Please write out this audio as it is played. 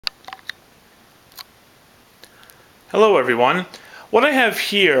Hello, everyone. What I have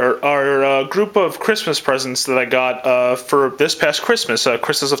here are a group of Christmas presents that I got for this past Christmas,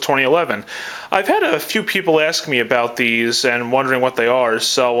 Christmas of 2011. I've had a few people ask me about these and wondering what they are,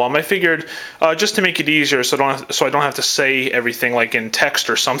 so I figured just to make it easier, so I don't have to say everything like in text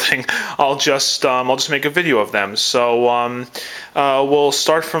or something, I'll just make a video of them. So we'll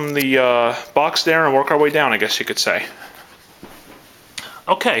start from the box there and work our way down, I guess you could say.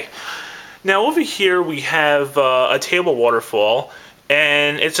 Okay. Now over here we have a table waterfall,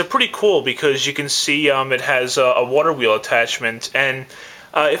 and it's a pretty cool because you can see it has a water wheel attachment, and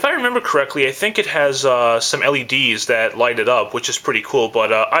if I remember correctly, I think it has some LEDs that light it up, which is pretty cool.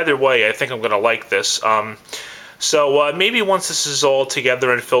 But either way, I think I'm gonna like this. So maybe once this is all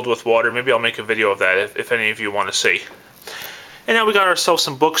together and filled with water, maybe I'll make a video of that if any of you want to see. And now we got ourselves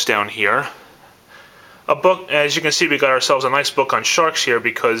some books down here. A book, as you can see, we got ourselves a nice book on sharks here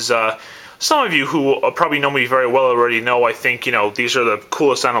because some of you who probably know me very well already know I think, these are the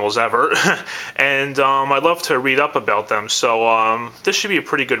coolest animals ever. And I'd love to read up about them. So this should be a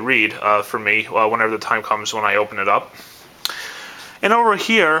pretty good read for me whenever the time comes when I open it up. And over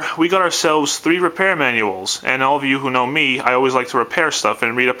here, we got ourselves 3 repair manuals. And all of you who know me, I always like to repair stuff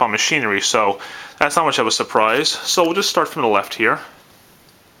and read up on machinery. So that's not much of a surprise. So we'll just start from the left here.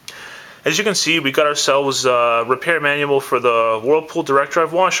 As you can see, we got ourselves a repair manual for the Whirlpool direct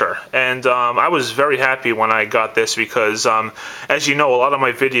drive washer, and I was very happy when I got this because, as you know, a lot of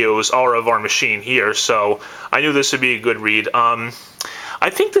my videos are of our machine here, so I knew this would be a good read. I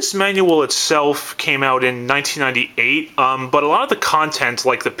think this manual itself came out in 1998, but a lot of the content,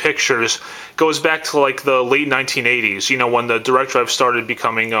 like the pictures, goes back to like the late 1980s, when the direct drive started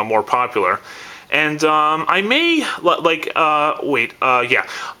becoming more popular. And I may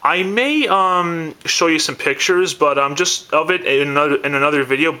I may show you some pictures, but just of it in another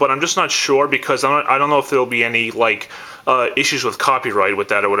video. But I'm just not sure because I don't know if there'll be any issues with copyright with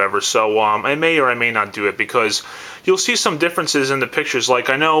that or whatever. So I may or I may not do it because you'll see some differences in the pictures. Like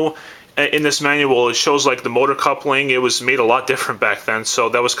I know in this manual it shows like the motor coupling. It was made a lot different back then, so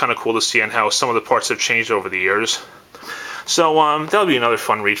that was kind of cool to see and how some of the parts have changed over the years. So that'll be another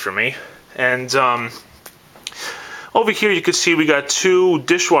fun read for me. And over here you can see we got 2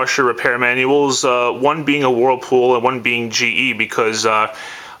 dishwasher repair manuals, one being a Whirlpool and one being GE because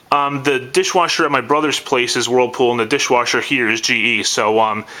the dishwasher at my brother's place is Whirlpool and the dishwasher here is GE. So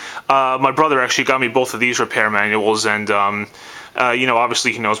my brother actually got me both of these repair manuals, and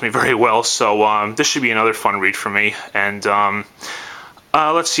obviously he knows me very well, so this should be another fun read for me. And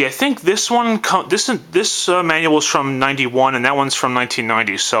let's see. I think this manual is from '91, and that one's from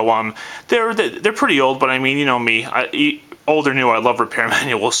 1990. So they're pretty old, but I mean, you know me, old or new, I love repair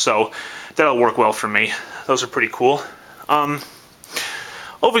manuals, so that'll work well for me. Those are pretty cool.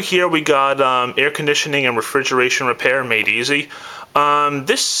 Over here we got air conditioning and refrigeration repair made easy.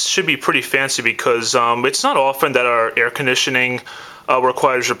 This should be pretty fancy because it's not often that our air conditioning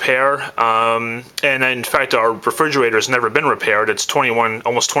requires repair, and in fact our refrigerator has never been repaired. It's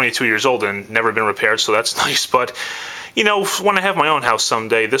almost 22 years old and never been repaired, so that's nice. But when I have my own house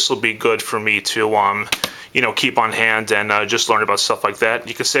someday, this will be good for me to keep on hand and just learn about stuff like that.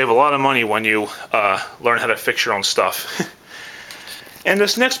 You can save a lot of money when you learn how to fix your own stuff. And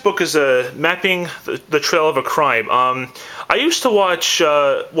this next book is Mapping the Trail of a Crime. I used to watch,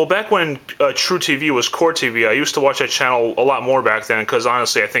 back when True TV was Core TV, I used to watch that channel a lot more back then because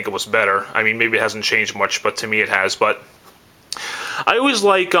honestly I think it was better. I mean, maybe it hasn't changed much, but to me it has. But I always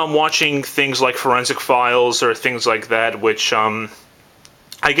like watching things like Forensic Files or things like that, which I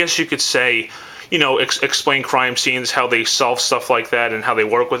guess you could say, explain crime scenes, how they solve stuff like that, and how they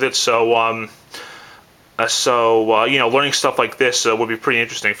work with it. So learning stuff like this would be pretty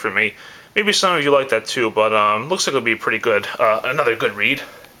interesting for me. Maybe some of you like that too, but looks like it'll be pretty good. Another good read.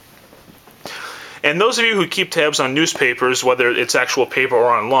 And those of you who keep tabs on newspapers, whether it's actual paper or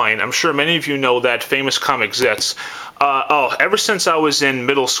online, I'm sure many of you know that famous comic Zits. Ever since I was in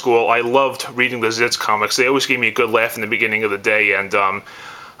middle school, I loved reading the Zits comics. They always gave me a good laugh in the beginning of the day, and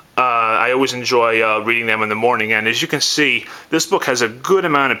I always enjoy reading them in the morning. And as you can see, this book has a good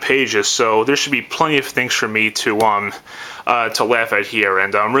amount of pages, so there should be plenty of things for me to laugh at here.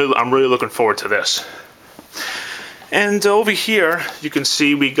 And I'm really looking forward to this. And over here, you can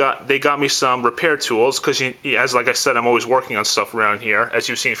see they got me some repair tools because, like I said, I'm always working on stuff around here, as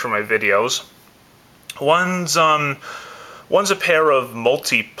you've seen from my videos. One's a pair of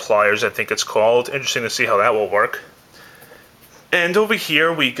multipliers, I think it's called. Interesting to see how that will work. And over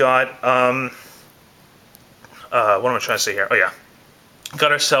here we got, what am I trying to say here? Oh yeah,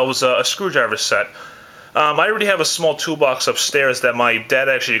 got ourselves a screwdriver set. I already have a small toolbox upstairs that my dad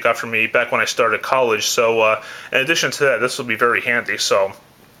actually got for me back when I started college, so in addition to that, this will be very handy, so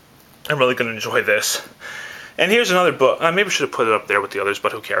I'm really going to enjoy this. And here's another book. Maybe I should have put it up there with the others,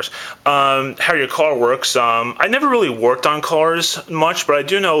 but who cares? How Your Car Works. I never really worked on cars much, but I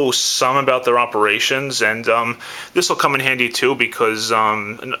do know some about their operations, and this will come in handy too because,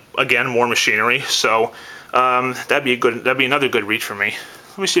 again, more machinery. So that'd be another good read for me.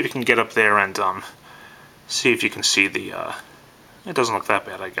 Let me see if you can get up there and see if you can see the. It doesn't look that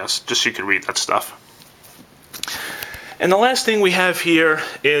bad, I guess. Just so you can read that stuff. And the last thing we have here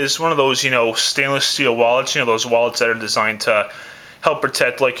is one of those, stainless steel wallets, those wallets that are designed to help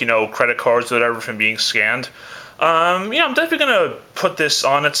protect, credit cards or whatever from being scanned. I'm definitely going to put this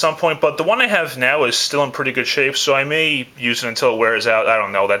on at some point, but the one I have now is still in pretty good shape, so I may use it until it wears out. I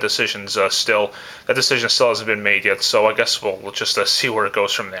don't know. That decision still hasn't been made yet, so I guess we'll just see where it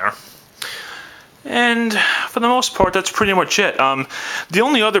goes from there. And for the most part, that's pretty much it. The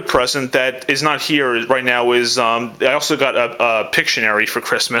only other present that is not here right now is I also got a Pictionary for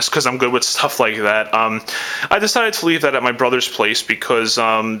Christmas because I'm good with stuff like that. I decided to leave that at my brother's place because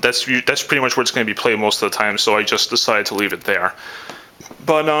that's pretty much where it's going to be played most of the time, so I just decided to leave it there.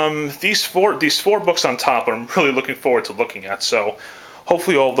 But these four books on top, I'm really looking forward to looking at, so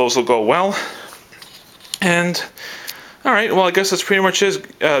hopefully all of those will go well. And all right, well, I guess that's pretty much it.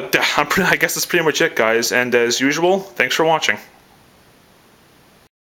 I guess that's pretty much it, guys. And as usual, thanks for watching.